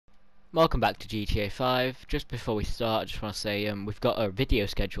Welcome back to GTA 5. Just before we start, I just want to say we've got a video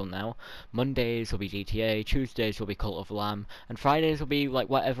schedule now. Mondays will be GTA, Tuesdays will be Cult of Lamb, and Fridays will be like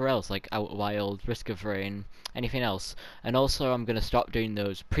whatever else, like Outer Wild, Risk of Rain, anything else. And also I'm going to stop doing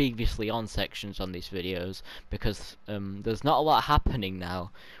those previously on sections on these videos because there's not a lot happening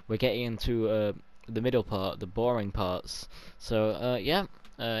now. We're getting into the middle part, the boring parts. So yeah,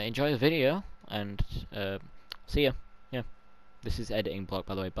 enjoy the video and see ya. Yeah, this is editing block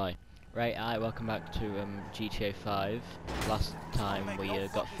by the way. Bye. Right, welcome back to GTA 5. Last time we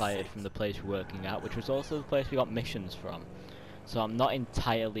got fired from the place we're working at, which was also the place we got missions from. So I'm not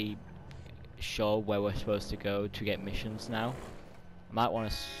entirely sure where we're supposed to go to get missions now. I might want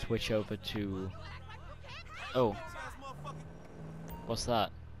to switch over to... Oh. What's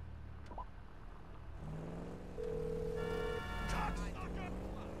that?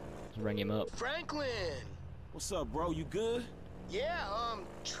 Let's ring him up. Franklin! What's up, bro? You good? Yeah,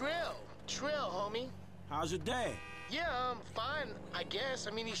 Trill, homie. How's your dad? Yeah, fine, I guess.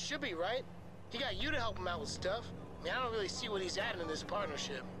 I mean, he should be, right? He got you to help him out with stuff. I mean, I don't really see what he's at in this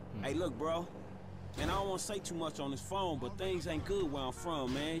partnership. Hey, look, bro. Man, I don't want to say too much on this phone, but things ain't good where I'm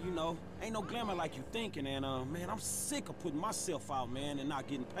from, man. You know, ain't no glamour like you thinking, and, man, I'm sick of putting myself out, man, and not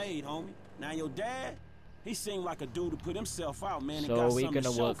getting paid, homie. Now, your dad, he seemed like a dude to put himself out, man, and So got are we something to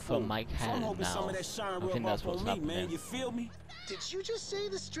gonna show work for Mike So I'm Hannon hoping now? some of that shine I rub think that's off what's on me, man. happening. You feel me? Did you just say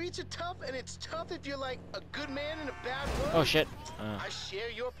the streets are tough, and it's tough if you're like a good man in a bad world? Oh shit! I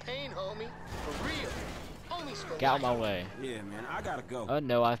share your pain, homie. For real. Homies for Get out of life. my way. Yeah, man, I gotta go. Oh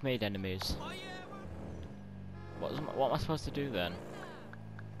no, I've made enemies. What am I supposed to do then?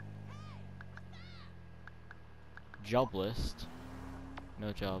 Job list?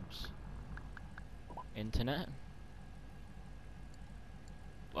 No jobs. Internet?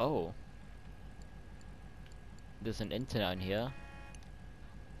 Oh. There's an internet in here.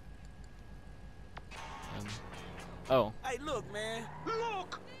 Oh. Hey, look, man.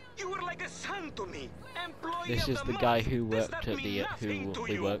 Look! You were like a son to me. Employee This of is the month. guy who Does worked that at mean the nothing to who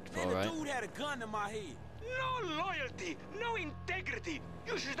we you? worked Man, for, the right? dude had a gun to my head. No loyalty, no integrity.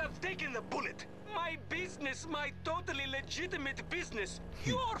 You should have taken the bullet. My business, my totally legitimate business.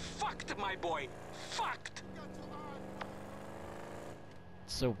 You're fucked, my boy. Fucked.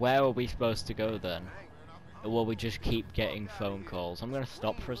 So where are we supposed to go then? Or will we just keep getting phone calls? I'm gonna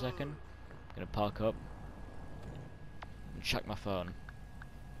stop for a second. Gonna park up and check my phone.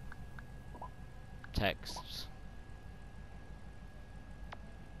 Texts.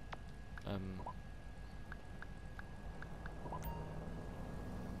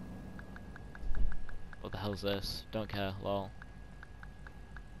 What the hell's this? Don't care, lol.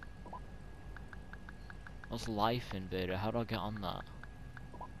 What's Life Invader? How do I get on that?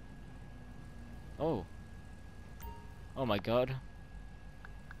 Oh. Oh my god.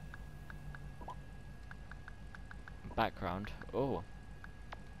 Background. Oh.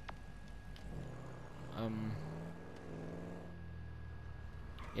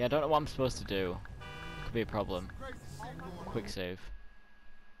 Yeah, I don't know what I'm supposed to do. Could be a problem. Quick save.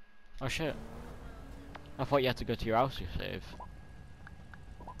 Oh shit. I thought you had to go to your house to save.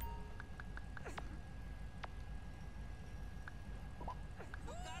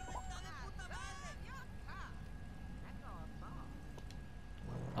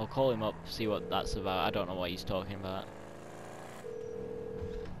 I'll call him up, see what that's about. I don't know what he's talking about.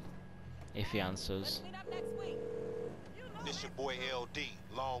 If he answers. This your boy LD,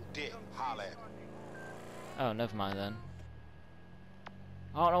 long dick, holla at me. Oh, never mind then.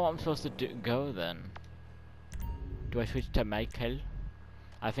 I don't know what I'm supposed to go then. Do I switch to Michael?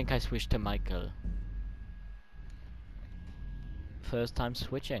 I think I switched to Michael. First time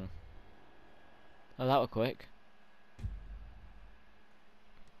switching. Oh, that was quick.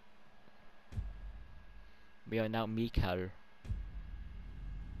 We are now Mikal.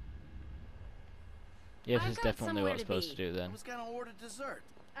 Yeah, this is definitely what I'm supposed to do then. I was gonna order dessert.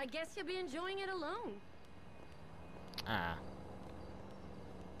 I guess you'll be enjoying it alone. Ah.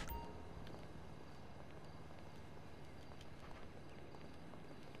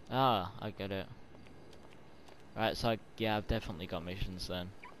 Ah, I get it. Right, so yeah, I've definitely got missions then.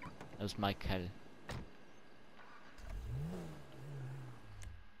 As Michael.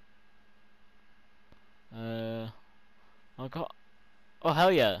 I got. Oh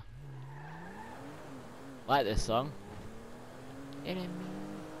hell yeah! Like this song. Enemy,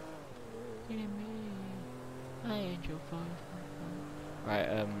 I ain't your father.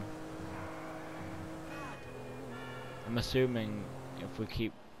 Right, I'm assuming if we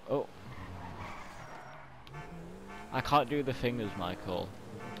keep... Oh! I can't do the fingers, Michael.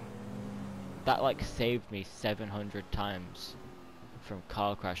 That, like, saved me 700 times. from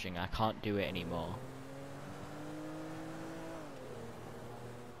car crashing. I can't do it anymore.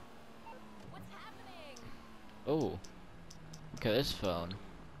 What's happening? Oh, look at this phone.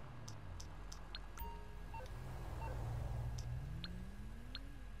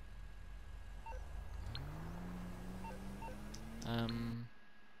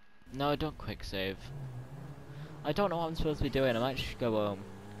 No, don't quick save. I don't know what I'm supposed to be doing. I might just go home.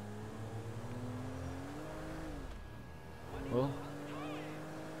 Oh.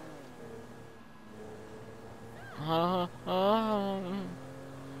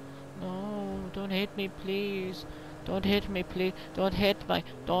 No, don't hit me, please. Don't hit me, please. Don't hit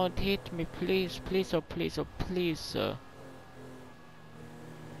me, please. Please, oh please, sir.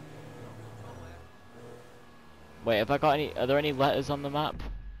 Wait, have I got any, are there any letters on the map?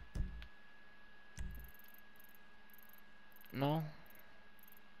 No?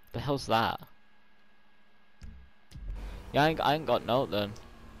 The hell's that? Yeah, I ain't got note then.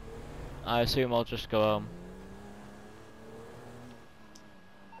 I assume I'll just go home.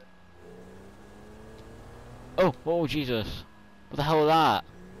 Oh Jesus. What the hell is that?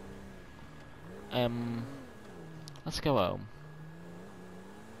 Let's go home.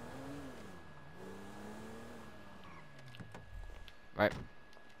 Right.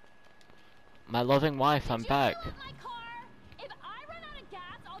 My loving wife, I'm back. My car? If I run out of gas,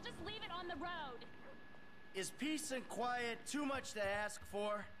 I'll just leave it on the road. Is peace and quiet too much to ask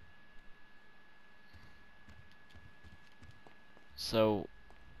for? So,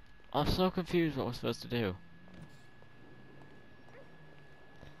 I'm so confused what we're supposed to do.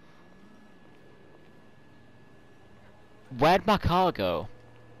 Where'd my car go?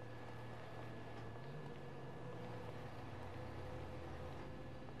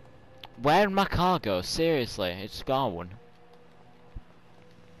 Where'd my car go? Seriously, it's gone.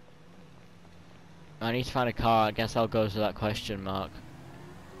 I need to find a car. I guess I'll go to that question mark.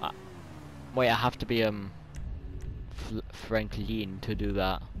 Wait, I have to be Franklin to do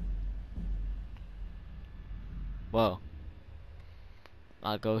that. Well,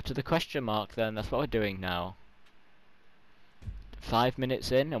 I'll go to the question mark then. That's what we're doing now. 5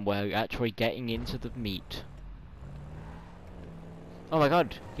 minutes in, and we're actually getting into the meat. Oh my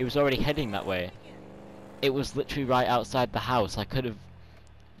god, he was already heading that way. It was literally right outside the house. I could have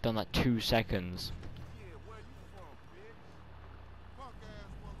done that 2 seconds.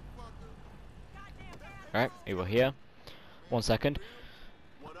 Alright, we were here. 1 second.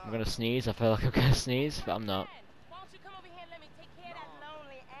 I'm gonna sneeze. I feel like I'm gonna sneeze, but I'm not. Why don't you come over here and let me take care of that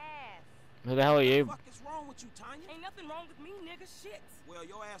lonely ass? Who the hell are you? What the fuck is wrong with you, Tanya? Ain't nothing wrong with me, nigga. Shit. Well,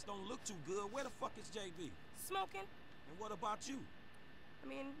 your ass don't look too good. Where the fuck is JB? Smoking. And what about you? I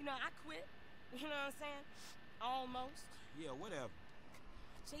mean, you know, I quit. You know what I'm saying? Almost. Yeah, whatever.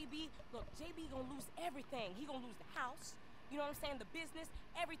 JB, look, JB gonna lose everything. He gonna lose the house. You know what I'm saying? The business,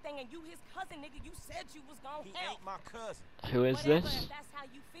 everything. And you his cousin, nigga. You said you was gonna He help. ain't my cousin. Who is Whatever, this? if that's how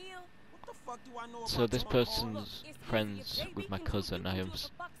you feel. What the fuck do I know about So this tomorrow? person's It's friends easy. If with JB my can do, cousin. you can do, I'm for fuck's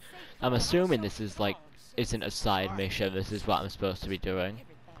sake. I'm I'll assuming show this you is like isn't a side mission. This is what I'm supposed to be doing.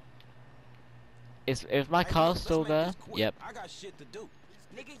 everything. Is my Hey, car look, let's still make there? this quick. Yep. I got shit to do.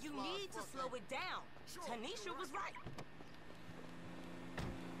 Nigga, you need to slow it down. Tanisha was right.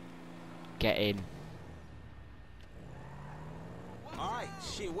 Get in. Alright,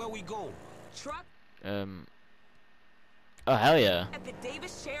 shit, where we going? Truck Oh hell yeah. at the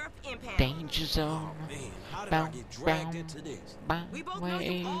Davis Sheriff Impound. Danger zone. Man, how did I Bow, get dragged bow. into this? We both know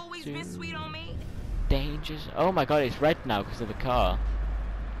you've always been sweet on me. Danger zone. Oh my god, it's red now because of the car.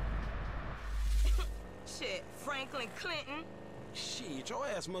 Shit, Franklin Clinton. Shit, your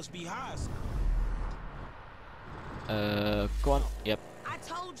ass must be high. Go on. Yep. I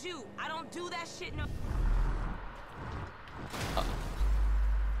told you, I don't do that shit no.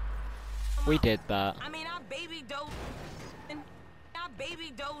 We did that. I mean, I baby doze. I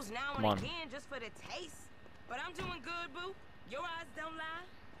baby doze now Come and on. again just for the taste. But I'm doing good, boo. Your eyes don't lie.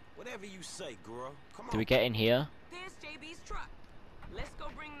 Whatever you say, girl. Come on. Do we get in here? There's JB's truck. Let's go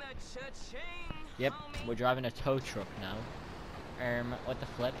bring the cha-ching, Yep. homie. We're driving a tow truck now. What the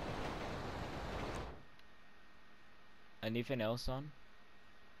flip? Anything else on?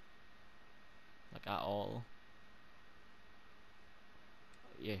 Like at all?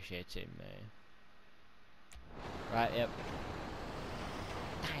 You're shitting me. Right, yep.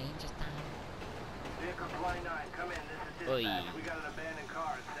 Danger zone. Vehicle 29, come in. This is Oi. dispatch. We got an abandoned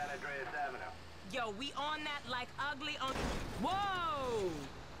car at San Andreas Avenue. Yo, we on that like ugly on. Whoa!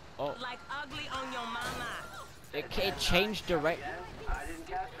 Oh, Like ugly on your mama. it changed direct. I didn't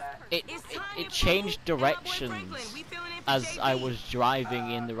catch that. It's Tanya, It boo, changed and my boy directions Franklin. We filling in for as I JB. was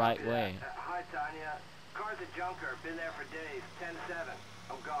driving in the right way. Hi, Tanya. Car's at junker. Been there for days. 10-7.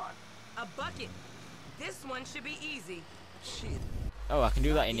 I'm gone. A bucket. This one should be easy. Shit. Oh, I can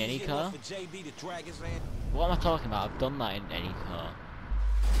do that in any Easy car? enough for JB to drag his ass What am I talking about? I've done that in any car. out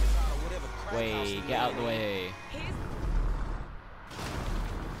of whatever crack house he Wait, get out the in. way. Here's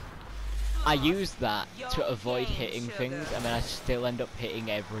I use that to Yo avoid game, hitting sugar. things, and then I still end up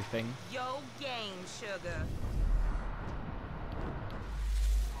hitting everything. Yo game, sugar.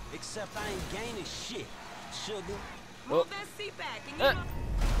 Except I ain't gaining shit, sugar. Move Oh. that seat back and you know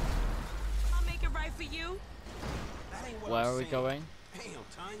I'll make it right for you. That ain't what Where I'm are we saying. going? Damn,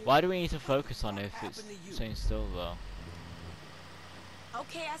 Tanya. Why do we need to focus on it if happened it's to you? staying still though?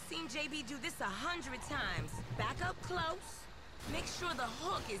 Okay, I seen JB do this 100 times. Back up close. Make sure the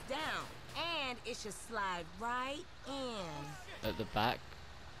hook is down. And it should slide right in. At the back?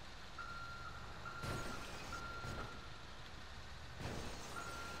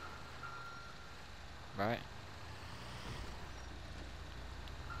 Right.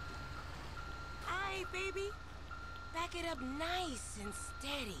 Aight, baby. Back it up nice and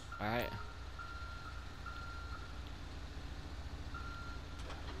steady. Alright.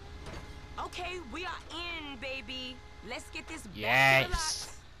 Okay, we are in, baby. Let's get this back to the Yes!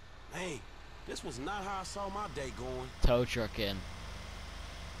 lots. Hey, this was not how I saw my day going. Tow truck in.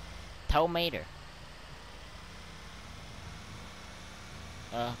 Tow meter.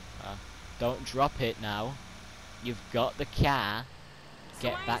 Don't drop it now. You've got the car. So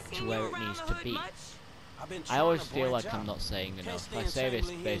Get I ain't back to seen where you it around needs the to hood be. much? I've been I trying always to feel branch like I'm out. not saying Can't enough. stay I in say this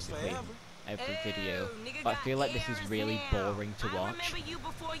Chamberlain Hills basically forever. every video, Ew, nigga but I got feel like this is airs really now. boring to I watch. remember you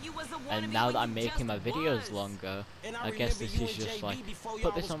before you was a And wannabe now when that I'm you making my just videos was. longer, And I guess remember this you is and just JB like, before put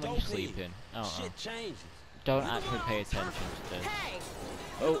y'all this was on when you're dope sleeping. heads. I don't know. Shit changes. Don't You the actually one pay all attention turfed- to this. Hey,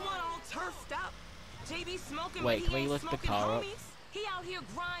 Oh. you the one all turfed up. JB smoking, Wait, but can he we ain't lift the smoking car up? homies. He out here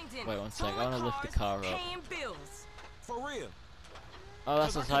grinding. Wait one sec, I towing wanna lift the cars, car up. Paying bills. For real. Oh,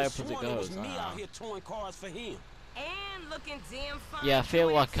 that's 'Cause as I high could've up as it sworn goes. was me out Ah. here towing cars for him. And looking damn fine. Yeah, I feel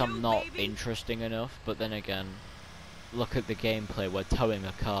doing like it I'm too, not baby. interesting enough, but then again, look at the gameplay, we're towing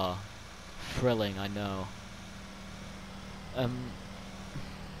a car. Thrilling, I know.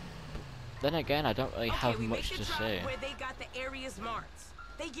 Then again, I don't really Okay, have we much make the to drop say. where they got the areas marked.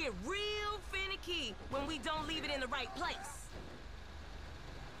 They get real finicky when we don't leave it in the right place.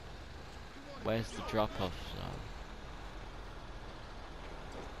 Where's the drop-off zone?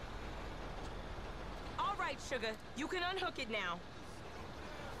 All right, sugar, you can unhook it now.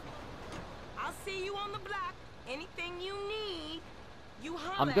 I'll see you on the block. Anything you need, you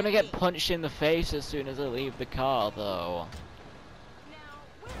holler I'm gonna at get me. punched in the face as soon as I leave the car, though. Now,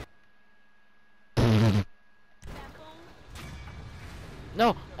 where that fool?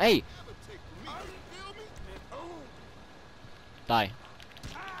 No, hey! Die.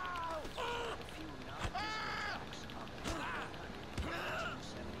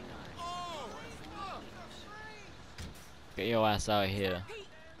 Get your ass out of here. Pete,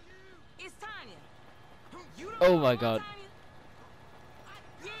 it's Tanya. You don't Oh know my about god. Tanya?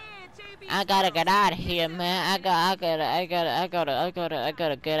 Yeah, JB. I gotta get out of here, man. I gotta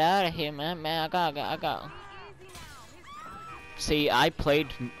get out of here, man. I gotta. Easy now. See, I've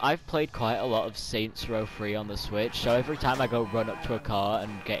played quite a lot of Saints Row 3 on the Switch, so every time I go run up to a car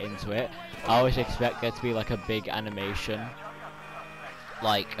and get into it, I always expect there to be like a big animation,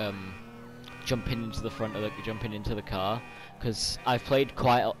 like jumping into the front of jumping into the car, because I've played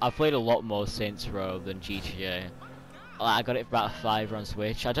a lot more Saints Row than GTA. I got it for about a $5 on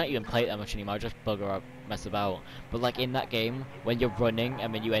Switch. I don't even play it that much anymore. I just bugger up, mess about. But like in that game, when you're running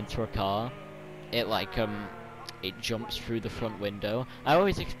and then you enter a car, it like it jumps through the front window. I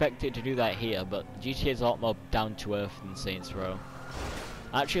always expect it to do that here, but GTA is a lot more down to earth than Saints Row.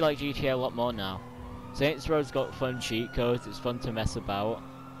 I actually like GTA a lot more now. Saints Row's got fun cheat codes. It's fun to mess about.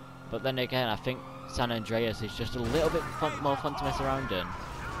 But then again, I think San Andreas is just a little bit more fun to mess around in.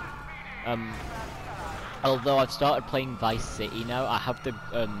 Although I've started playing Vice City now, I have the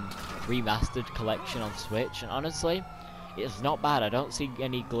remastered collection on Switch, and honestly, it's not bad. I don't see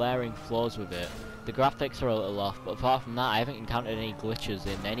any glaring flaws with it. The graphics are a little off, but apart from that, I haven't encountered any glitches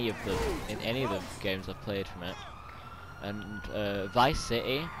in any of the games I've played from it. And Vice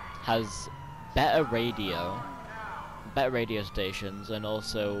City has better radio stations, and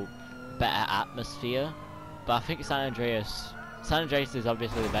also better atmosphere. But I think San Andreas is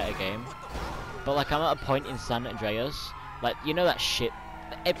obviously the better game. But like, I'm at a point in San Andreas, like, you know that shit,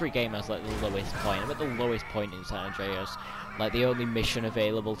 every game has like the lowest point. I'm at the lowest point in San Andreas. Like, the only mission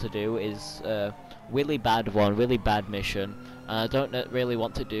available to do is really bad mission, and I don't really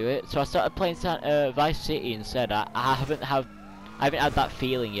want to do it. So I started playing Vice City instead. I haven't had that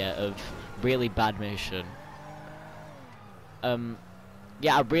feeling yet of really bad mission.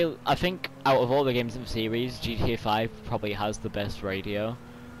 Yeah, I think out of all the games in the series, GTA 5 probably has the best radio.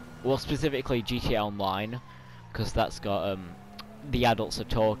 Well, specifically GTA Online, because that's got the adults are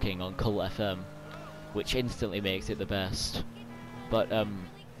talking on Cult FM, which instantly makes it the best. But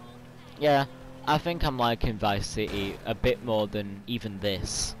yeah, I think I'm liking Vice City a bit more than even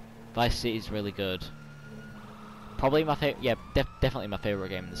this. Vice City is really good. Probably my favorite. Yeah, definitely my favorite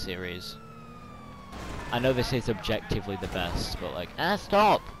game in the series. I know this is objectively the best, but like,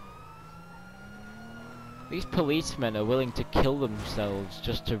 stop! These policemen are willing to kill themselves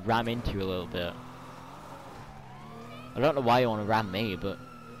just to ram into you a little bit. I don't know why you want to ram me, but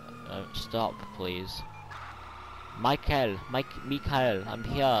stop, please. Michael, I'm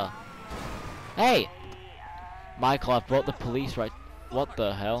here. Hey! Michael, I've brought the police right. What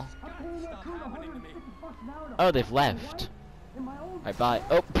the hell? Oh, they've left. Right, bye.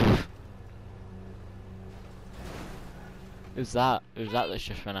 Oh! Who's that? Who's that that's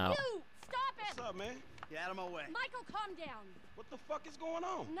just run out? You! Stop it! What's up, man? Get out of my way. Michael, calm down. What the fuck is going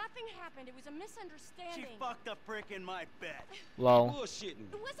on? Nothing happened. It was a misunderstanding. She fucked a prick in my bed. Lol.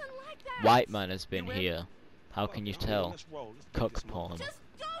 Bullshitting. It wasn't like that. White man has been here. How can you tell? Let's roll. Let's Cock get this porn. Just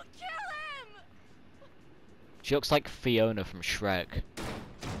don't kill him! She looks like Fiona from Shrek.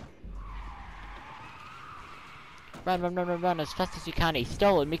 Run, run, run, run, run as fast as you can. He's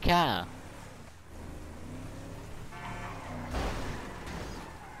stolen my car.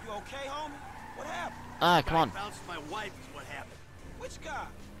 You okay, homie? What happened? Ah, come on. Bounced my wife is what happened. Which guy?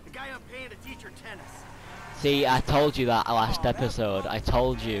 The guy I'm paying to teach her tennis. See, I told you that last episode. I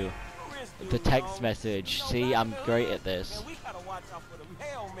told you. Who is The dude, text homie? message. You know, See, back I'm in the great hood, at this. Man, we gotta watch out for the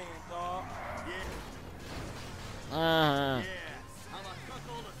mailman, dog. Yeah. Uh, Yes. I'm a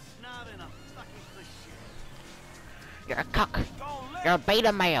cuckold, a snob, and a fucking cliche. you're a cuck. Don't let You're a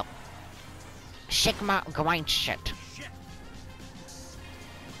beta male. Sigma grind shit. Shit.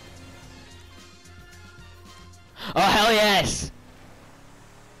 Oh, hell yes!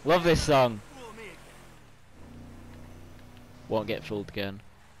 Love this song. Fool me again. Won't get fooled again.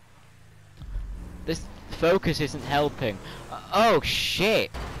 This focus isn't helping. Oh,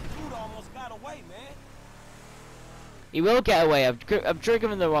 shit! Dude almost got away, man. He will get away. I've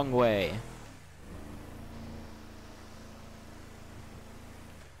driven him the wrong way.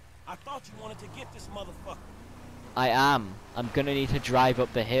 I thought you wanted to get this motherfucker. I am. I'm gonna need to drive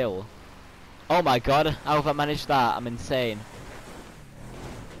up the hill. Oh my god, how have I managed that? I'm insane.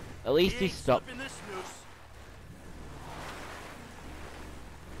 At least he ain't stopped. slipping this noose.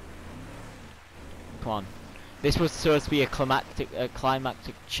 Come on. This was supposed to be a climactic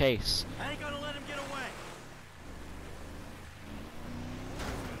chase. I ain't gonna let him get away.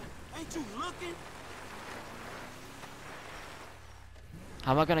 Ain't you looking?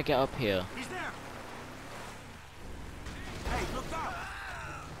 How am I gonna get up here? He's there. Hey, look out.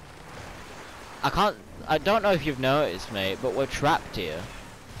 I don't know if you've noticed, mate, but we're trapped here.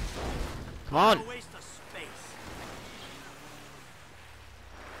 Come on! No waste of space.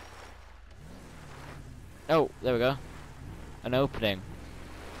 Oh, there we go. An opening.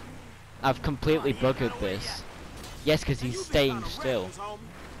 I've completely buggered this. Yes, because he's You been staying kinda still. reckless, homie.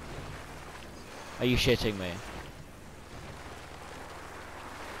 Are you shitting me?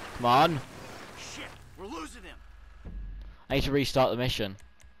 Come on! Shit, we're losing him. I need to restart the mission.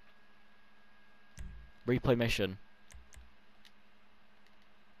 Replay mission.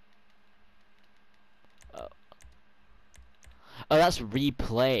 Oh, that's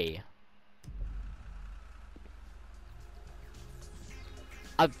replay.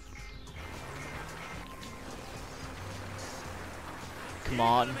 Come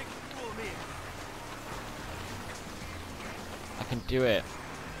on. Gonna make a fool of me. I can do it.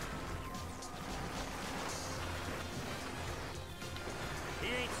 He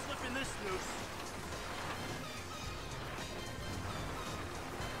ain't slipping this noose.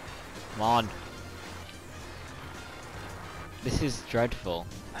 Come on. This is dreadful.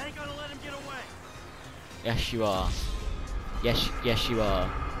 I ain't gonna let him get away. Yes, you are. Yes, you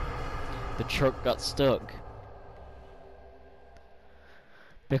are. The truck got stuck.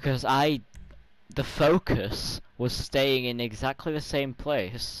 Because the focus was staying in exactly the same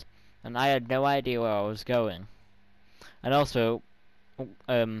place, and I had no idea where I was going. And also,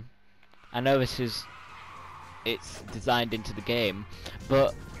 I know it's designed into the game,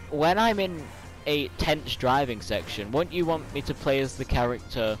 but when I'm in a tense driving section, wouldn't you want me to play as the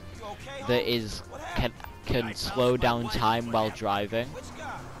character You okay, that homie? is What happened? can slow down time while driving, Which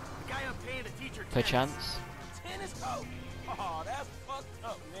guy? The guy I'm paying to teach her tennis. perchance? Tennis coach? Oh, that's fucked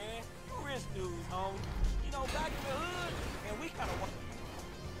up, man. You rich dudes, homie. You know, back in the hood, and we kinda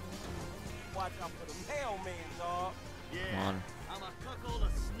watch out for the mailman, dog. Yeah. Come on. I'm a cuckold,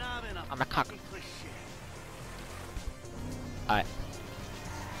 a snob, and a I'm a cuck. fucking cliche. Alright.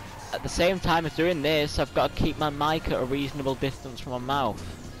 At the same time as doing this, I've got to keep my mic at a reasonable distance from my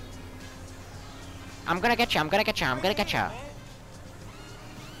mouth. I'm gonna get you, I'm gonna get you, I'm gonna get you.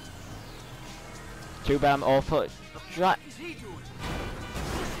 Too bad I'm all foot. What is he doing?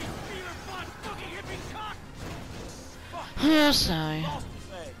 Pushing fear, butt, fucking hippie cock! Yes, I.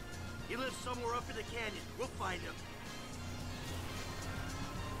 He lives somewhere up in the canyon. We'll find him.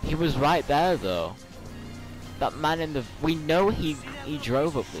 He was right there though. That man in the. We know he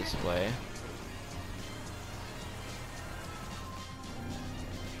drove up this way.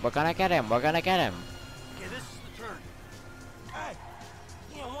 We're gonna get him. We're gonna get him. Okay, this is the turn. Hey,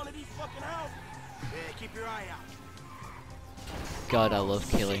 he in one of these fucking houses. Yeah, keep your eye out. God, I love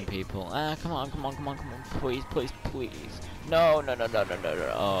killing people. Ah, come on, come on, come on, come on, please, please, please. No, no, no, no, no, no,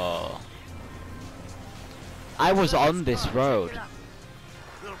 no. Oh. I was on this road.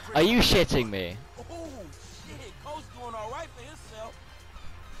 Are you shitting me? Oh shit, Coach doing all right for himself.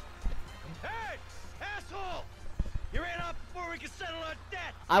 Hey, asshole! You ran off before we could settle our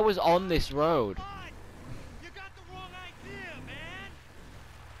debt. I was on this road. Fine. You got the wrong idea, man.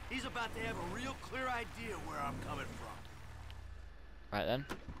 He's about to have a real clear idea where I'm coming from. Right then.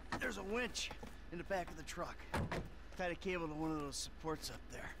 There's a winch in the back of the truck. Tied a cable to one of those supports up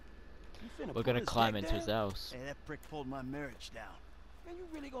there. We're gonna climb into his house. Hey, that prick pulled my marriage down. Man, you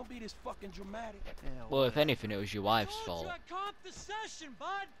really gonna be this fucking dramatic? Yeah, Well, if anything, it was your wife's fault. Comp the session,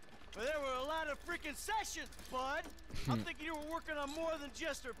 bud. Well, there were a lot of freaking sessions, bud. I'm thinking you were working on more than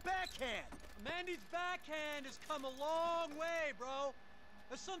just her backhand. Mandy's backhand has come a long way, bro.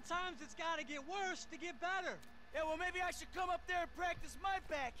 But sometimes it's gotta get worse to get better. Yeah, well, maybe I should come up there and practice my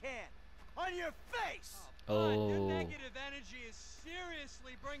backhand. On your face! Bud, Oh. your negative energy is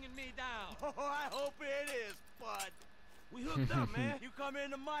seriously bringing me down. Oh, I hope it is, bud. We hooked up, man. You come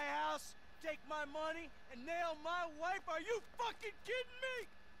into my house, take my money, and nail my wife? Are you fucking kidding me?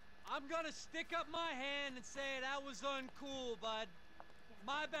 I'm gonna stick up my hand and say that was uncool, bud.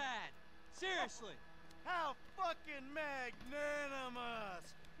 My bad. Seriously. How fucking magnanimous!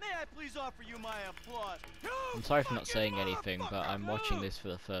 May I please offer you my applause? I'm sorry for not saying anything, but I'm watching this for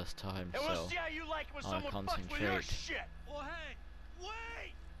the first time, And we'll so see how you like it when I wanna someone fucks with your concentrate. shit. Well, hey,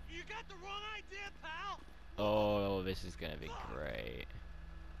 wait! You got the wrong idea, pal. Oh, this is gonna be great.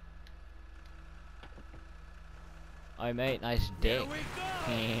 Oh, mate, nice dick. Here we go!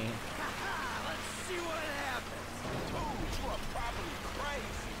 Let's see what happens. Dude, you are probably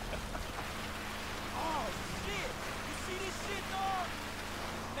crazy. Oh shit! You see this shit, dog?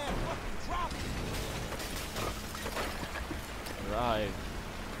 Man, fucking drop it. Drive.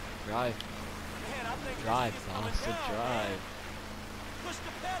 Drive. Man, I think Drive, this shit's coming bastard, down, drive. man. Push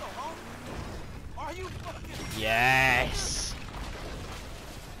the pedal, homie. Are you fucking? Yes!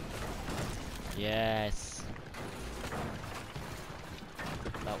 Yes!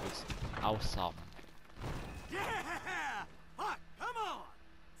 That was awesome. Yeah! Huck, come on!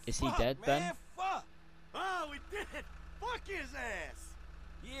 Is he Fuck, dead then? man, fuck. Oh, we did it! Fuck his ass!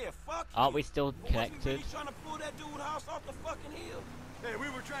 Yeah, fuck. Aren't you. we still But was we connected? really trying to pull that dude house off the fucking hill? Hey, we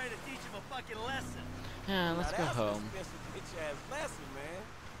were trying to teach him a fucking lesson. Yeah, let's Now, go that's home. an expensive bitch-ass lesson, man.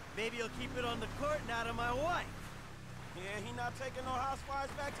 Maybe he'll keep it on the court and out of my wife. Yeah, he not taking no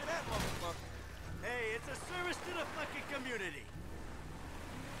housewives back to that motherfucker. Hey, it's a service to the fucking community.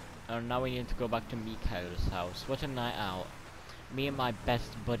 And now we need to go back to Mikhail's house. What a night out. Me and my best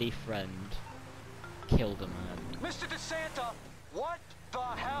buddy friend killed a man. Mr. DeSanta, what the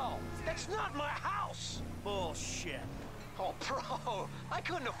hell? That's not my house! Bullshit. Oh, bro, I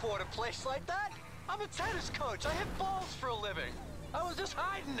couldn't afford a place like that. I'm a tennis coach. I hit balls for a living. I was just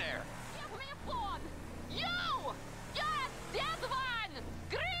hiding there. Give me a phone! You! Yes, that one!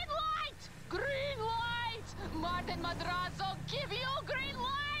 Green light! Green light! Martin Madrazo, give you green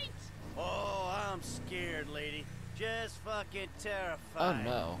light! Oh, I'm scared, lady. Just fucking Oh terrified.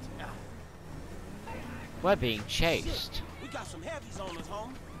 no. We're being chased. We got some heavies on us,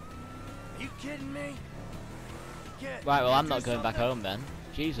 homie. Are you kidding me? Right, well I'm not going back home then.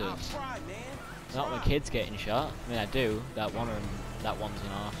 I'll Jesus. try, man. Not when Try. kids getting shot. I mean I do. That one's an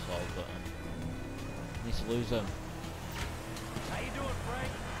arsehole, but I need to lose them. How you doing,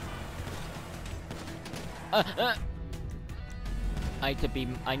 Frank?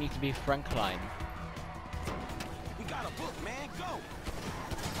 I need to be Frankline. We got a book, man. Go.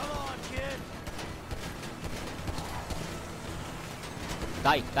 Come on, kid.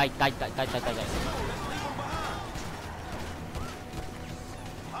 Die, die, die, die, die, die, die, die. Let's leave him behind.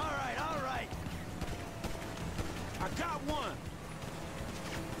 All right, all right. I got one.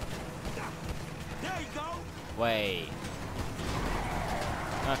 There you go. Wait.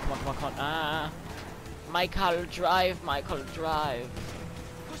 Ah, come on, come on, come on. Ah. Michael, drive, Michael, drive.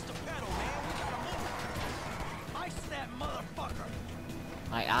 Push the pedal, man. We gotta move. Ice that motherfucker!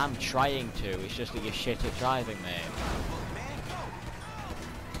 I am trying to, it's just that you're shit at driving, mate. Man,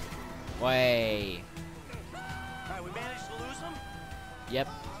 go. Way. Alright, we managed to lose him? Yep.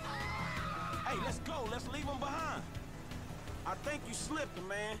 Hey, let's go. Let's leave him behind. I think you slipped him,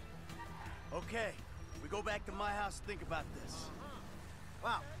 man. Okay, we go back to my house and think about this.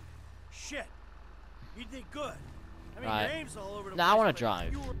 Wow. Shit. You did good. I mean, Right. your aim's all over the Now I place, want but to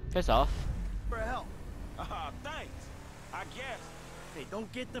drive. you were Piss off. for help. Thanks. I guess. Hey,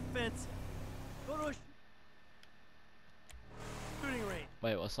 don't get defensive. Go to a shooting range.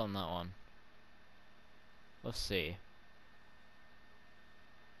 Wait, what's on that one? Let's see.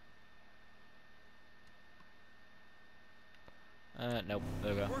 Nope.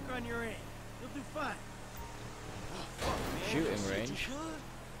 There we go. Work on your aim. You'll do fine. Shooting range.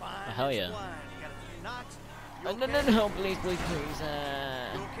 Fine. Oh, hell it's yeah. blind. You got a few knocks. You No, no, okay? no, please, please, please.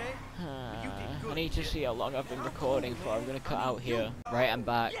 You okay? You did good, I need to kid. see how long I've been recording for. I'm gonna cut out here. Right, I'm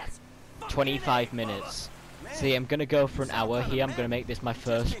back. 25 minutes. See, I'm gonna go for an hour here. I'm gonna make this my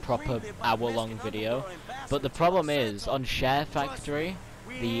first proper hour-long video. But the problem is, on Share Factory,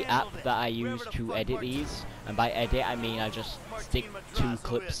 the app that I use to edit these, and by edit I mean I just stick 2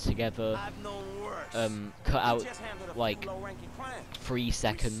 clips together, I've known worse. cut out like 3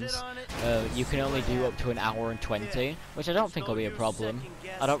 seconds. You can only do up to an hour and 20, which I don't think will be a problem.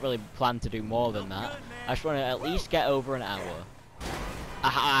 I don't really plan to do more than that. I just want to at least get over an hour.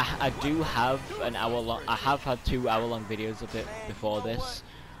 I do have an hour long. I have had 2 hour-long videos of it before this,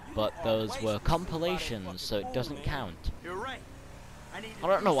 but those were compilations, so it doesn't count. You're right. I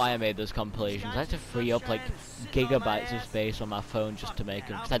don't know why I made those compilations. I had to free up like gigabytes of space on my phone just to make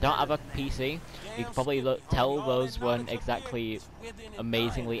them, because I don't have a PC. You can probably tell those weren't exactly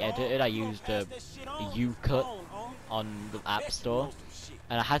amazingly edited. I used a U-Cut on the App Store,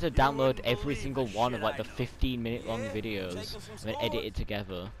 and I had to download every single one of like the 15-minute long videos and then edit it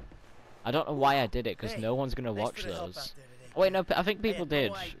together. I don't know why I did it, because no one's gonna watch those. Oh, wait, no, I think people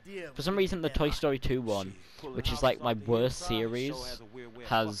did. For some reason, the Toy Story 2 one, which is like my worst series,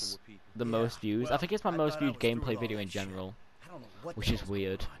 has the most views. I think it's my most viewed gameplay video in general, which is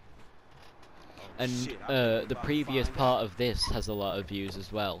weird. And the previous part of this has a lot of views as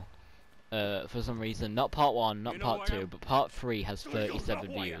well. For some reason, not part 1, not part 2, but part 3 has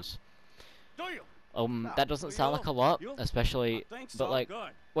 37 views. That doesn't sound like a lot, especially, but like,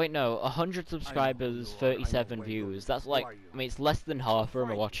 wait, no, 100 subscribers, 37 views, that's like, I mean, it's less than half of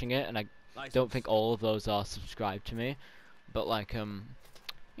them are watching it, and I don't think all of those are subscribed to me, but like,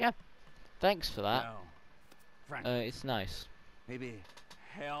 yeah, thanks for that, it's nice. Maybe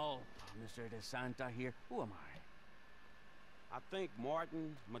help Mr. DeSanta here. Who am I? I think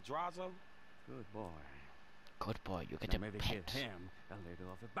Martin Madrazo. Good boy. Good boy, you get Now a maybe pet. give him a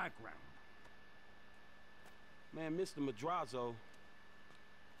little of a background. Man, Mr. Madrazo.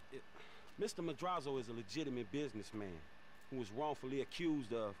 Mr. Madrazo is a legitimate businessman who was wrongfully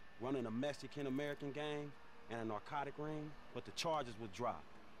accused of running a Mexican-American gang and a narcotic ring, but the charges were dropped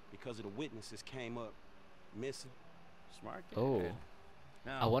because of the witnesses came up missing. Smart kid. Oh,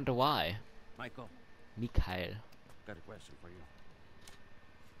 Now, I wonder why. Michael, Mikhail. got a question for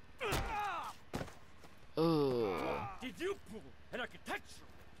you. Oh. Did you pull an architectural,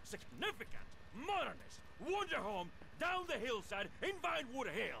 significant, modernist wonder home down the hillside in Vinewood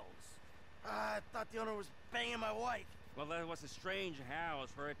Hills? I thought the owner was banging my wife. Well, that was a strange house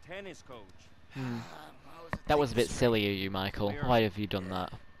for a tennis coach. That was a bit silly of you, Michael. Why have you done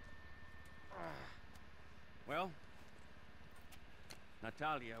that? Well,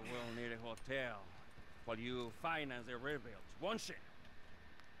 Natalia will need a hotel while you finance the rebuild, won't she?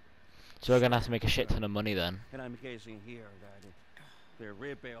 So we're gonna have to make a shit ton of money then. And I'm guessing here that the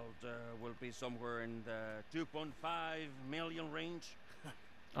rebuild will be somewhere in the 2.5 million range.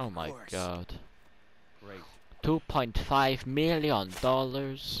 Oh my god. Great. $2.5 million.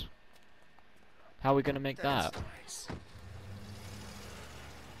 How are we gonna make that? Nice.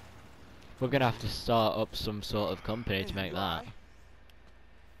 We're gonna have to start up some sort of company to make that.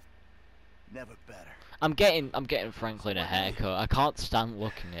 Never better. I'm getting Franklin a haircut. I can't stand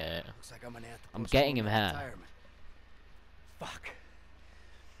looking at it. Looks like I'm gonna have to I'm getting him postpone my hair. retirement. Fuck.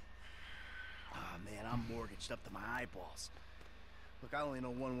 Ah, man, I'm mortgaged up to my eyeballs. Look, I only know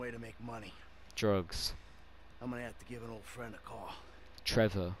one way to make money. Drugs. I'm gonna have to give an old friend a call.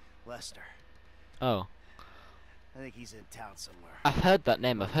 Trevor. Lester. Oh, I think he's in town somewhere. I've heard that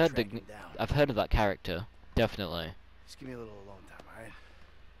name. I've heard Track him down. I've heard of that character. Definitely. Just give me a little alone time, alright?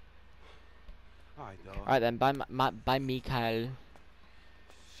 All right, dog. Alright then, bye Mikhail.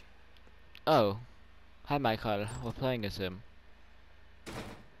 Oh. Hi Michael, we're playing as him.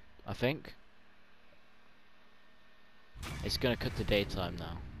 I think. It's gonna cut to daytime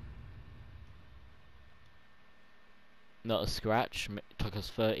now. Not a scratch, took us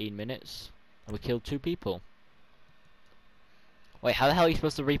 13 minutes. And we killed 2 people. Wait, how the hell are you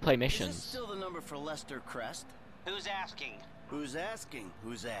supposed to replay missions? Is this still the number for Lester Crest? Who's asking? Who's asking?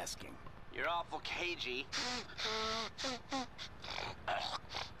 Who's asking? You're awful cagey.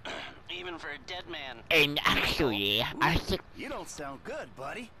 Even for a dead man. And actually, I think... You don't sound good,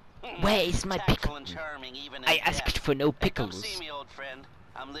 buddy. Where is my Tactful pickle? and charming, even I at asked death. for no Hey, pickles. come see me, old friend.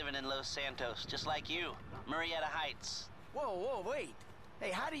 I'm living in Los Santos, just like you. Marietta Heights. Whoa, wait.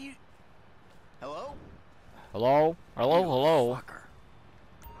 Hey, how do you... Hello? Hello? Hello? Hello? Fucker.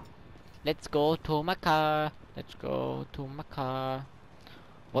 Let's go to my car. Let's go to my car.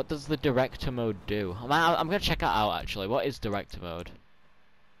 What does the director mode do? I'm gonna check that out actually. What is director mode?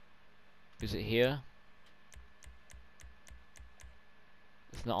 Is it here?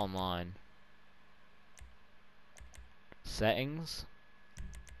 It's not online. Settings?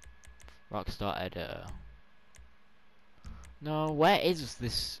 Rockstar editor. No, where is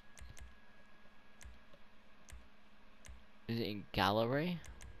this? Is it in gallery?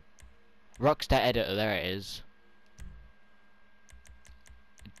 Rockstar editor, there it is.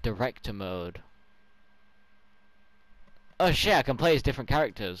 Director mode. Oh shit, I can play as different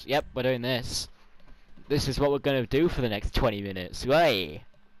characters. Yep, we're doing this. This is what we're gonna do for the next 20 minutes. Way.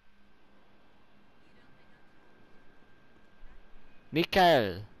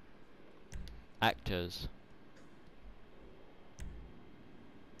 Mikael. Actors.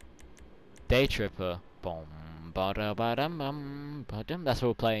 Day Tripper. Boom. Ba-da ba-dum bum ba-dum. That's what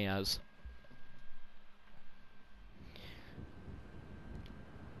we're playing as.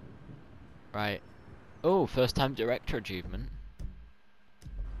 Right. Oh, first time director achievement.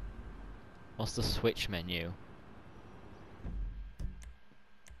 What's the switch menu?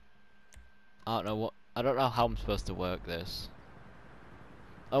 I don't know what. I don't know how I'm supposed to work this.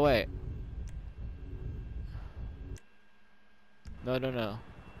 Oh wait. No.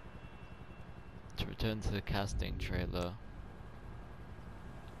 To return to the casting trailer.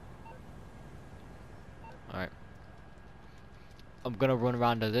 Alright. I'm gonna run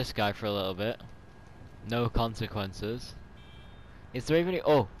around to this guy for a little bit. No consequences. Is there even...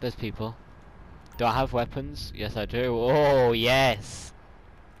 Oh, there's people. Do I have weapons? Yes, I do. Oh, yes!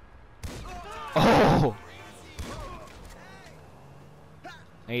 Oh!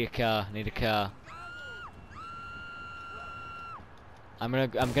 Need a car. I'm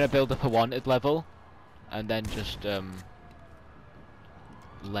gonna build up a wanted level, and then just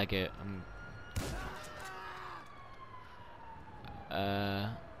leg it. I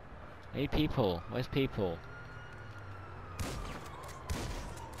need people. Where's people?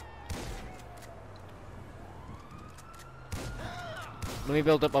 Let me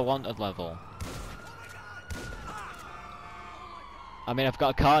build up a wanted level. I mean, I've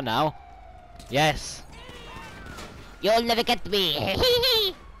got a car now. Yes. You'll never get me.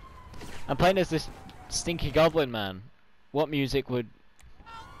 I'm playing as this stinky goblin man. What music would...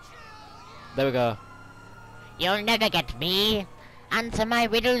 There we go. You'll never get me. Answer my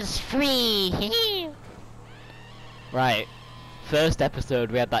riddles free. Right. First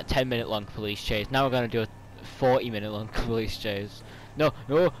episode we had that 10-minute long police chase. Now we're gonna do a 40-minute long police chase. No,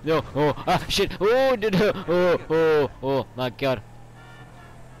 oh, ah, shit, oh, my god.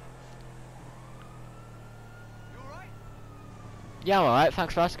 Yeah, I'm alright,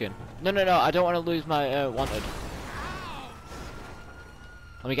 thanks for asking. No, I don't want to lose my, wanted.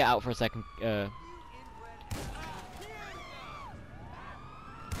 Let me get out for a second,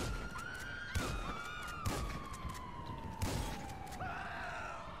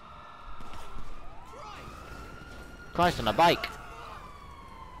 Christ, on a bike.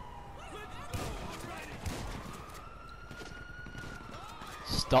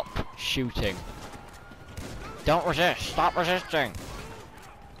 Stop shooting. Don't resist. Stop resisting.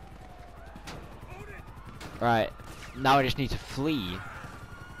 Right. Now I just need to flee.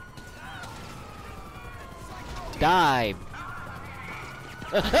 Die.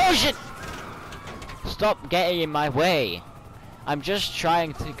 Oh shit! Stop getting in my way. I'm just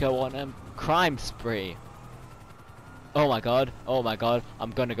trying to go on a crime spree. Oh my god,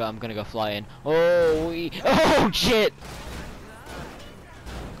 I'm gonna go flying. Oh shit!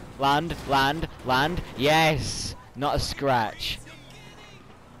 Land, yes! Not a scratch.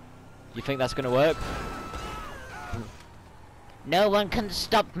 You think that's gonna work? No one can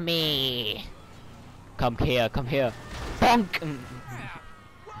stop me! Come here. Bonk!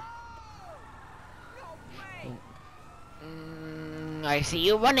 I see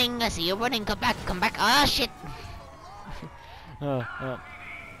you running. I see you running. Come back. Come back. Ah, shit.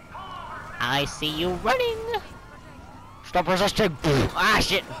 I see you running. Stop resisting. Ah,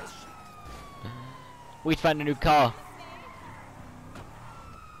 shit. We found a new car.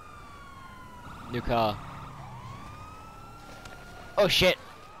 New car. Oh, shit.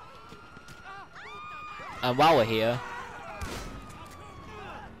 And while we're here...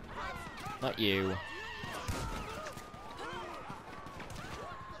 Not you.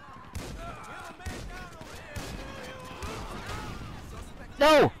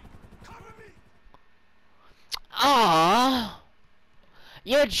 No! Ah,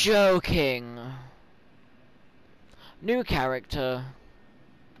 you're joking. New character.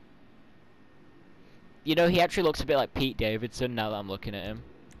 You know, he actually looks a bit like Pete Davidson now that I'm looking at him.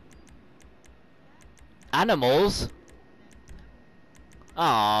 Animals?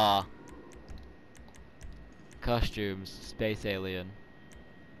 Ah. Costumes. Space alien.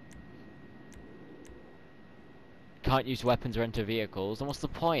 Can't use weapons or enter vehicles. Then what's the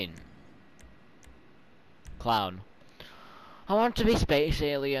point? Clown. I want to be space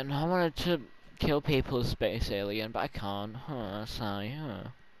alien. I wanted to kill people as space alien, but I can't. Huh, sigh, huh.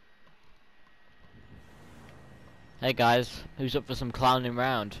 Hey guys, who's up for some clowning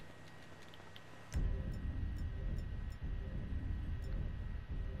round?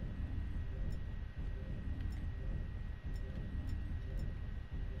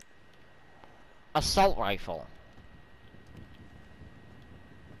 Assault rifle.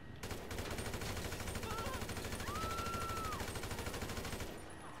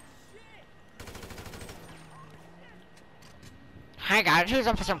 Hey guys, who's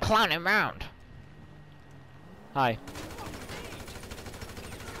up for some clowning round? Hi.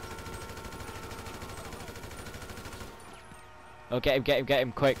 Oh, get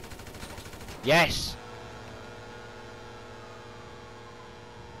him, quick. Yes!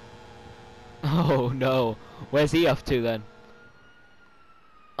 Oh no, where's he off to then?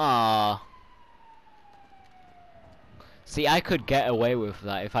 Ah. See, I could get away with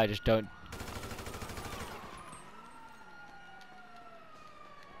that if I just don't...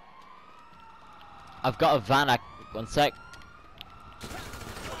 I've got a van, one sec.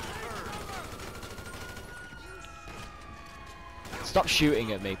 Stop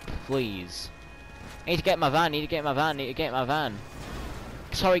shooting at me, please. I need to get my van,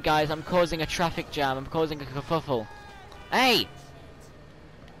 Sorry guys, I'm causing a traffic jam, I'm causing a kerfuffle. Hey!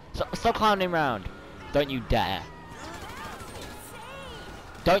 Stop clowning round. Don't you dare.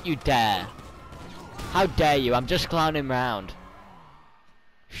 Don't you dare. How dare you, I'm just clowning round.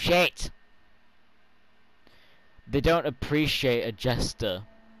 Shit! They don't appreciate a jester.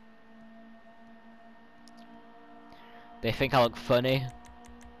 They think I look funny.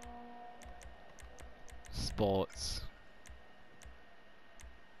 Sports.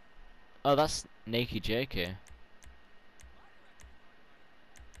 Oh, that's Nakey JK.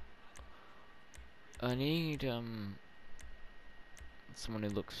 I need, someone who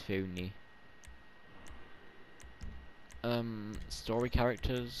looks funny. Story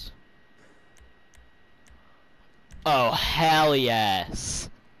characters. Oh, hell yes!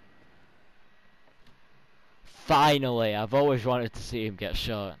 Finally, I've always wanted to see him get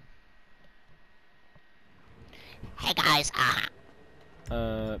shot. Hey guys,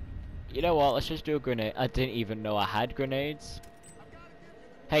 you know what, let's just do a grenade. I didn't even know I had grenades.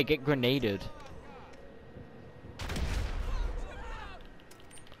 Hey, get grenaded. Can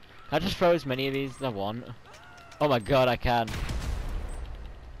I just throw as many of these as I want? Oh my god, I can.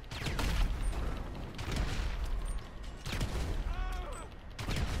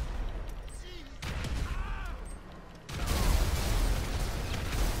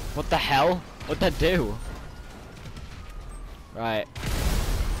 What the hell? What'd that do? Right.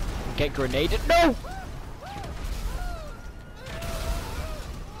 Get grenaded. No!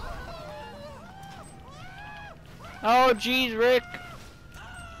 Oh jeez, Rick!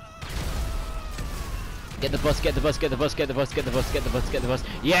 Get the bus, get the bus, get the bus, get the bus, get the bus, get the bus, get the bus.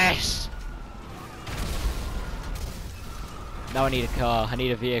 Yes! Now I need a car. I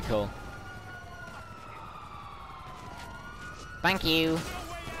need a vehicle. Thank you.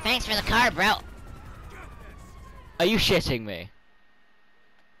 Thanks for the car, bro. Are you shitting me?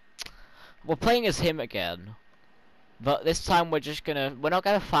 We're playing as him again. But this time we're not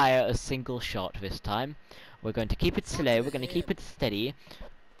gonna fire a single shot this time. We're going to keep it slow, we're gonna keep it steady.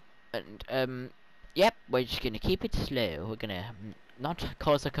 And, yep, we're just gonna keep it slow. We're gonna not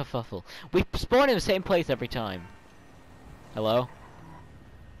cause a kerfuffle. We spawn in the same place every time. Hello?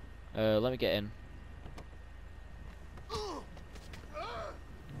 Let me get in.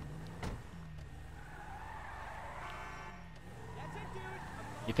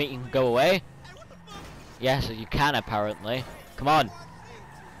 You think you can go away? Yes, you can apparently. Come on.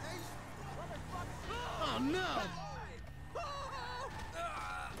 Oh no!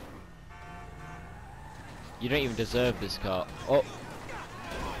 You don't even deserve this car. Oh.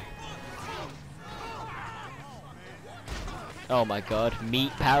 Oh my god,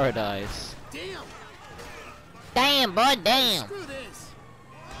 meat paradise. Damn! Damn, bud, damn! Screw this!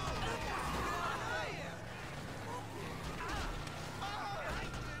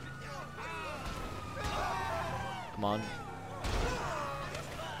 Come on.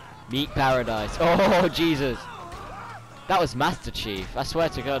 Meat paradise. Oh, Jesus. That was Master Chief. I swear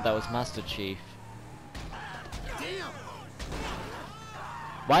to God, that was Master Chief. Damn!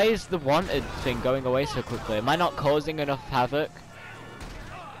 Why is the wanted thing going away so quickly? Am I not causing enough havoc?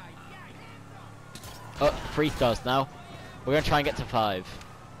 Oh, 3 stars now. We're gonna try and get to 5.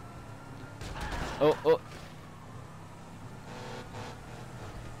 Oh, oh.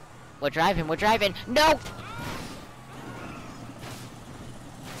 We're driving, we're driving. No!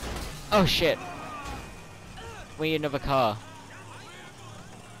 Oh shit. We need another car.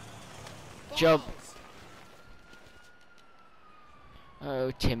 Jump.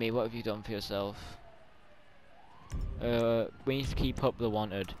 Oh, Timmy, what have you done for yourself? We need to keep up the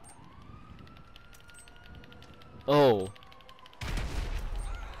wanted. Oh.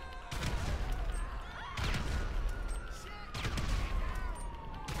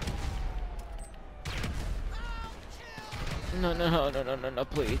 No, no, no, no, no, no, no,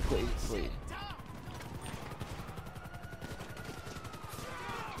 please, please, please.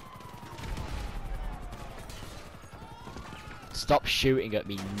 Stop shooting at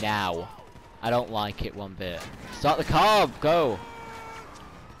me now. I don't like it one bit. Start the car, go!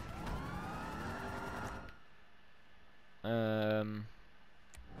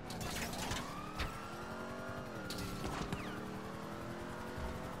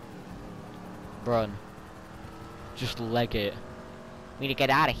 Run. Just leg it. We need to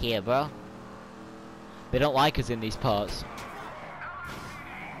get out of here, bro. They don't like us in these parts.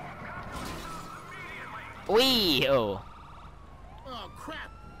 Wee! Oh. Oh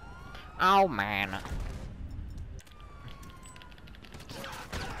crap! Oh man.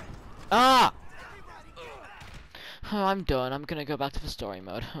 Ah! Oh, I'm done. I'm gonna go back to the story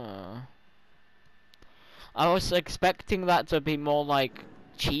mode. Huh. I was expecting that to be more like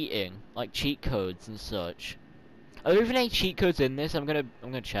cheating, like cheat codes and such. Are there even any cheat codes in this? I'm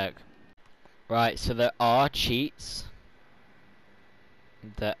gonna check. Right, so there are cheats.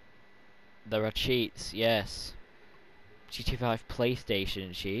 There are cheats, yes. GTA 5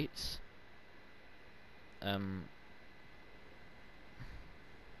 PlayStation cheats. One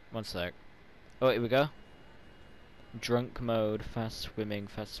sec. Oh, here we go. Drunk mode, fast swimming,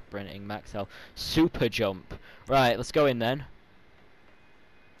 fast sprinting, max health, super jump. Right, let's go in then.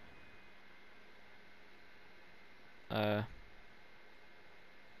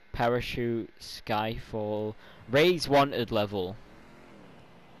 Parachute, skyfall, raise wanted level.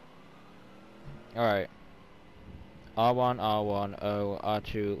 Alright. R1, R1, O,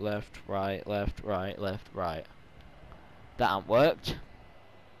 R2, left, right, left, right, left, right. That ain't worked.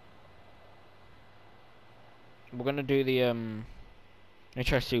 We're gonna do the, let me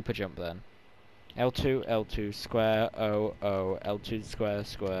try super jump then. L2, L2, square, O, O, L2, square,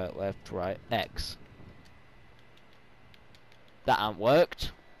 square, left, right, X. That ain't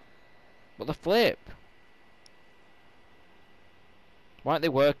worked. What the flip? Why aren't they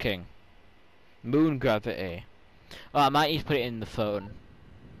working? Moon gravity. Oh, I might need to put it in the phone.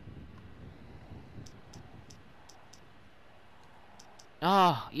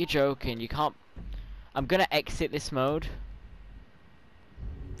 Ah, oh, you're joking. You can't... I'm gonna exit this mode.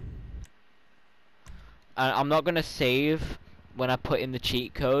 And I'm not gonna save when I put in the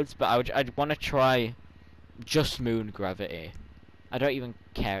cheat codes, but I'd want to try just moon gravity. I don't even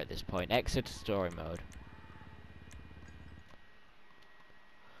care at this point. Exit story mode.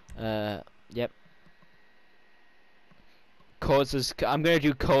 Yep. Causes. I'm gonna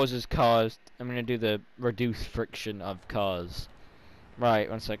do causes cars. I'm gonna do the reduce friction of cars. Right,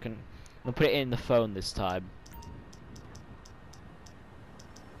 1 second. I'll put it in the phone this time.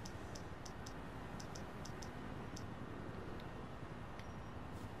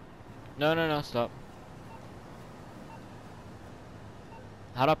 No, no, no, stop.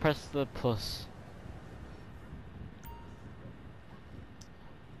 How do I press the plus?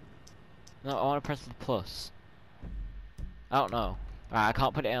 No, I want to press the plus. I don't know. Alright, I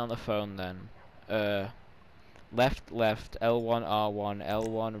can't put it in on the phone then. Left, left, L1, R1,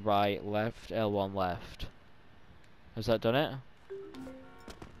 L1, right, left, L1, left. Has that done it?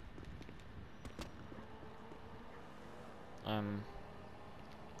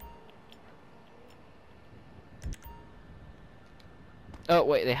 Oh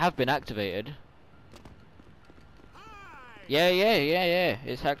wait, they have been activated. Yeah,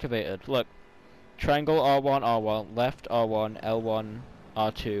 it's activated. Look. Triangle R1, R1, left R1, L1,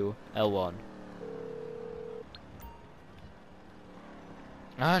 R2, L1.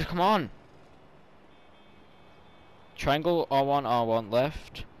 Ah, come on! Triangle R1, R1,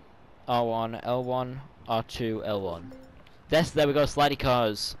 left R1, L1, R2, L1. There we go, slidey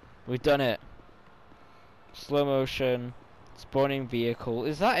cars. We've done it. Slow motion, spawning vehicle.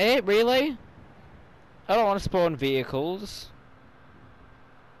 Is that it, really? I don't want to spawn vehicles.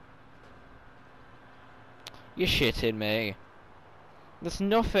 You're shitting me. There's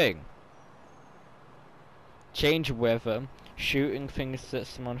nothing. Change weather. Shooting things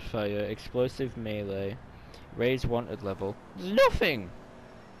sets them on fire. Explosive melee. Raise wanted level. There's nothing.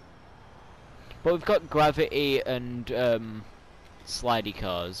 But we've got gravity and slidey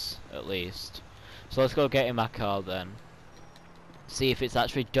cars at least. So let's go get in my car then. See if it's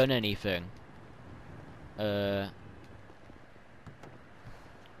actually done anything.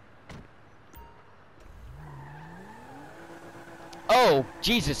 Oh,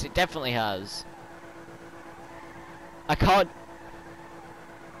 Jesus, it definitely has. I can't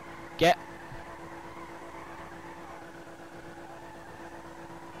get...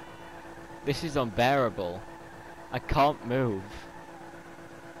 This is unbearable. I can't move.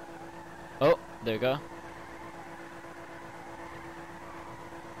 Oh, there we go.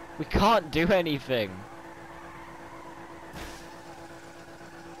 We can't do anything.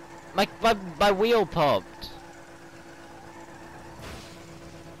 My wheel popped.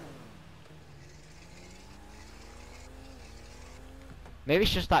 Maybe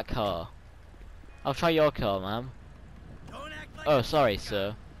it's just that car. I'll try your car, ma'am. Oh, sorry,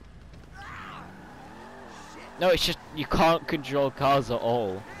 sir. No, it's just you can't control cars at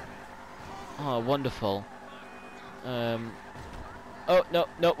all. Oh, wonderful. Oh no,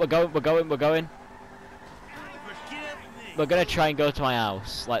 we're going. We're gonna try and go to my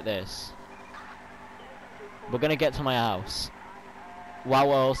house like this. We're gonna get to my house while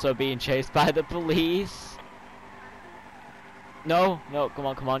we're also being chased by the police. No,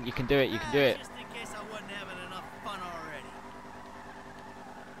 come on, you can do it, you can do it. Just in case I wasn't having enough fun already.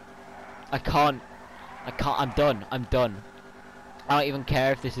 I can't, I'm done. I don't even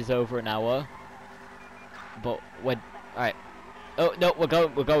care if this is over an hour. But alright. Oh no, we're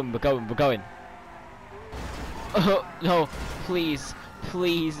going. Oh no, please,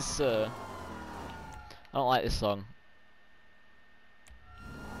 sir. I don't like this song.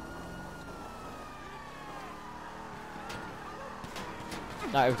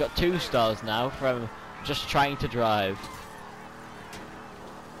 Now we've got 2 stars now from just trying to drive.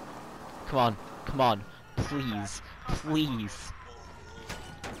 Come on, please.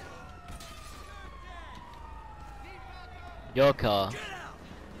 Your car.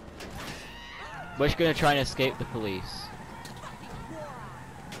 We're just gonna try and escape the police.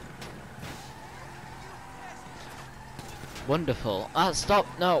 Wonderful. Ah, stop!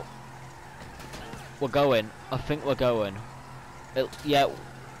 No. We're going. I think we're going. Yeah.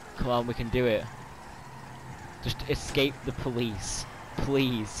 Come on, we can do it. Just escape the police,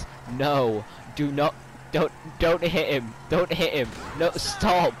 please. No, don't hit him. Don't hit him. No,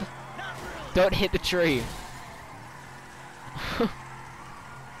 stop. Don't hit the tree.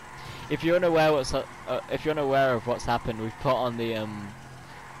 If you're unaware of what's happened, we've put on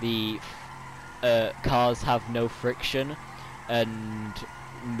the cars have no friction and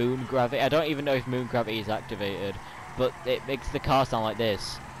moon gravity. I don't even know if moon gravity is activated, but it makes the car sound like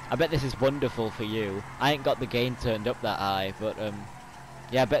this. I bet this is wonderful for you. I ain't got the gain turned up that high, but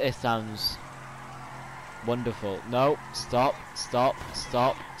yeah, I bet this sounds wonderful. No, stop.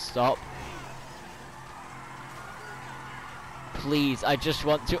 Please, I just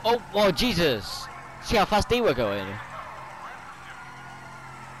want to. Oh, Jesus! See how fast they were going.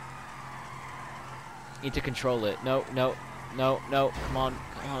 Need to control it. No. Come on.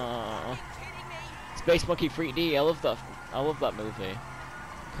 Space Monkey 3D. I love that movie.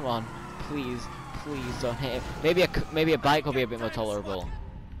 Come on, please don't hit him. Maybe a bike will be a bit more tolerable.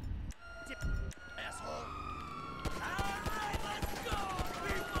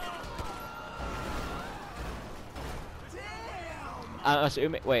 I'm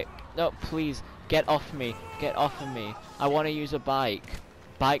assuming. Wait, no, please get off me. Get off of me. I want to use a bike.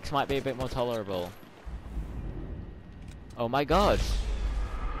 Bikes might be a bit more tolerable. Oh my God.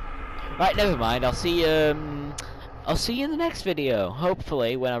 Right, never mind. I'll see you in the next video.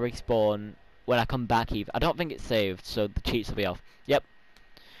 Hopefully, when I respawn, when I come back. I don't think it's saved, so the cheats will be off. Yep.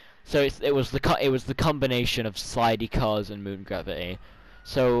 So it was the combination of slidey cars and moon gravity.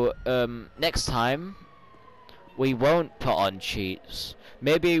 So next time we won't put on cheats.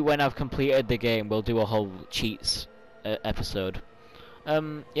 Maybe when I've completed the game, we'll do a whole cheats episode.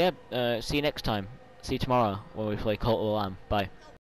 Yeah, see you next time. See you tomorrow when we play Cult of the Lamb. Bye.